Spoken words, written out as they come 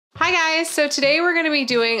Hi guys, so today we're going to be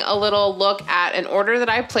doing a little look at an order that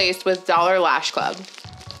I placed with Dollar Lash Club.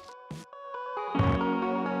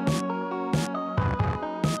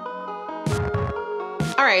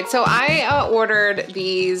 All right, so I ordered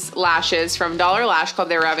these lashes from Dollar Lash Club.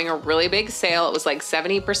 They were having a really big sale. It was like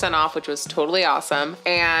 70% off, which was totally awesome.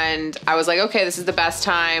 And I was like, okay, this is the best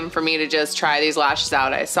time for me to just try these lashes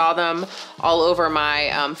out. I saw them all over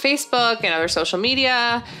my Facebook and other social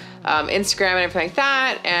media, Instagram and everything like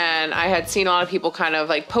that. And I had seen a lot of people kind of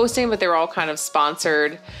like posting, but they were all kind of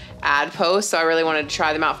sponsored ad posts. So I really wanted to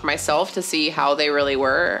try them out for myself to see how they really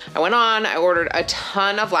were. I went on, I ordered a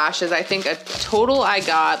ton of lashes. I think a total I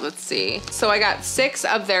got, let's see. So I got 6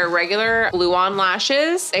 of their regular glue-on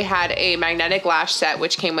lashes. They had a magnetic lash set,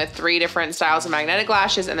 which came with 3 different styles of magnetic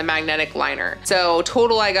lashes and the magnetic liner. So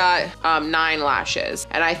total I got 9 lashes.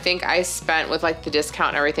 And I think I spent, with like the discount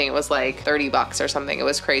and everything, it was like 30 bucks or something. It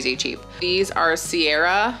was crazy cheap. These are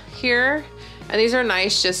Sierra here. And these are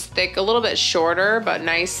nice, just thick, a little bit shorter, but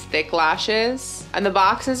nice thick lashes. And the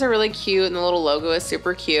boxes are really cute and the little logo is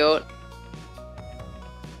super cute.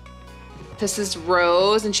 This is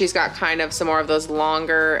Rose and she's got kind of some more of those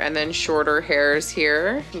longer and then shorter hairs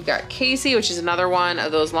here. We've got Casey, which is another one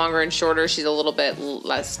of those longer and shorter. She's a little bit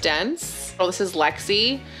less dense. Oh, this is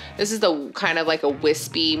Lexi. This is the kind of like a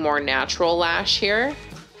wispy, more natural lash here.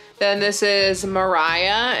 Then this is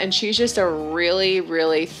Mariah, and she's just a really,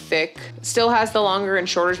 really thick, still has the longer and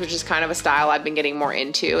shorters, which is kind of a style I've been getting more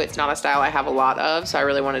into. It's not a style I have a lot of, so I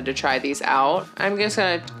really wanted to try these out. I'm just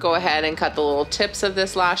gonna go ahead and cut the little tips of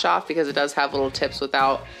this lash off because it does have little tips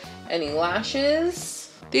without any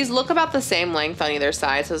lashes. These look about the same length on either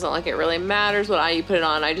side, so it's not like it really matters what eye you put it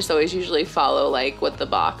on. I just always usually follow like what the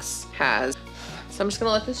box has. So I'm just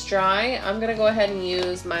gonna let this dry. I'm gonna go ahead and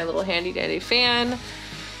use my little handy dandy fan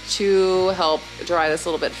to help dry this a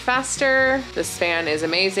little bit faster. This fan is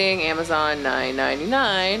amazing. Amazon $9.99.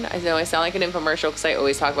 I know I sound like an infomercial because I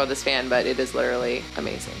always talk about this fan, but it is literally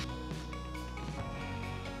amazing.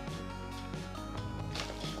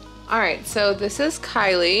 All right, so this is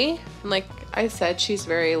Kylie. Like I said, she's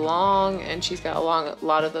very long and she's got a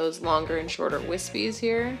lot of those longer and shorter wispies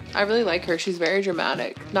here. I really like her. She's very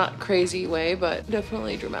dramatic. Not crazy way, but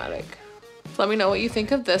definitely dramatic. Let me know what you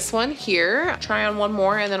think of this one here. Try on one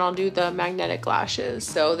more and then I'll do the magnetic lashes.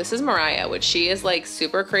 So this is Mariah, which she is like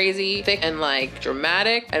super crazy, thick and like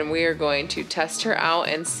dramatic. And we are going to test her out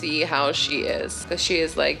and see how she is. Because she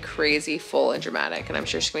is like crazy full and dramatic and I'm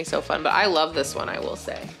sure she's gonna be so fun. But I love this one, I will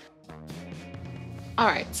say. All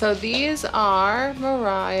right, so these are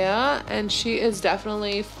Mariah and she is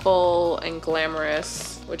definitely full and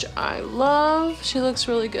glamorous, which I love. She looks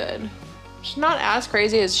really good. She's not as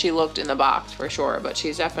crazy as she looked in the box for sure, but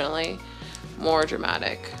she's definitely more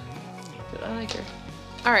dramatic. But I like her.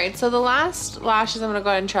 All right, so the last lashes I'm gonna go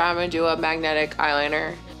ahead and try. I'm gonna do a magnetic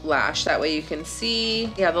eyeliner lash. That way you can see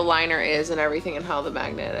how the liner is and everything and how the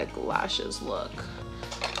magnetic lashes look.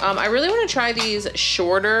 I really wanna try these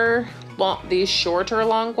shorter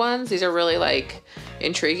long ones. These are really like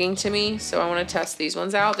intriguing to me. So I wanna test these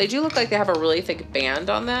ones out. They do look like they have a really thick band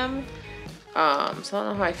on them. So I don't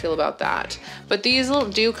know how I feel about that, but these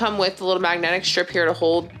do come with a little magnetic strip here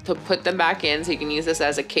to put them back in, so you can use this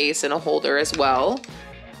as a case and a holder as well.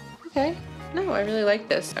 Okay, no, I really like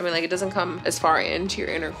this. I mean, like, it doesn't come as far into your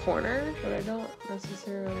inner corner, but I don't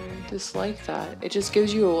necessarily dislike that. It just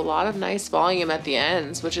gives you a lot of nice volume at the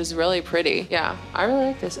ends, which is really pretty. Yeah, I really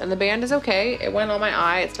like this. And the band is okay. It went on my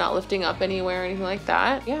eye. It's not lifting up anywhere or anything like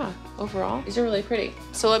that. Yeah, overall, these are really pretty.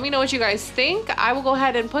 So let me know what you guys think. I will go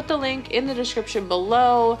ahead and put the link in the description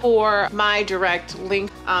below for my direct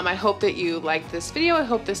link. I hope that you liked this video. I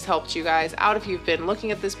hope this helped you guys out if you've been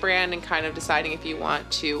looking at this brand and kind of deciding if you want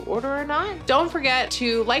to order or not. Don't forget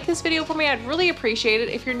to like this video for me. I'd really appreciate it.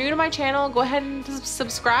 If you're new to my channel, go ahead and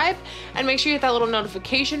subscribe and make sure you hit that little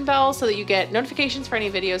notification bell so that you get notifications for any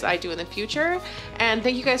videos I do in the future. And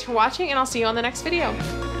thank you guys for watching, and I'll see you on the next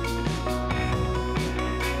video.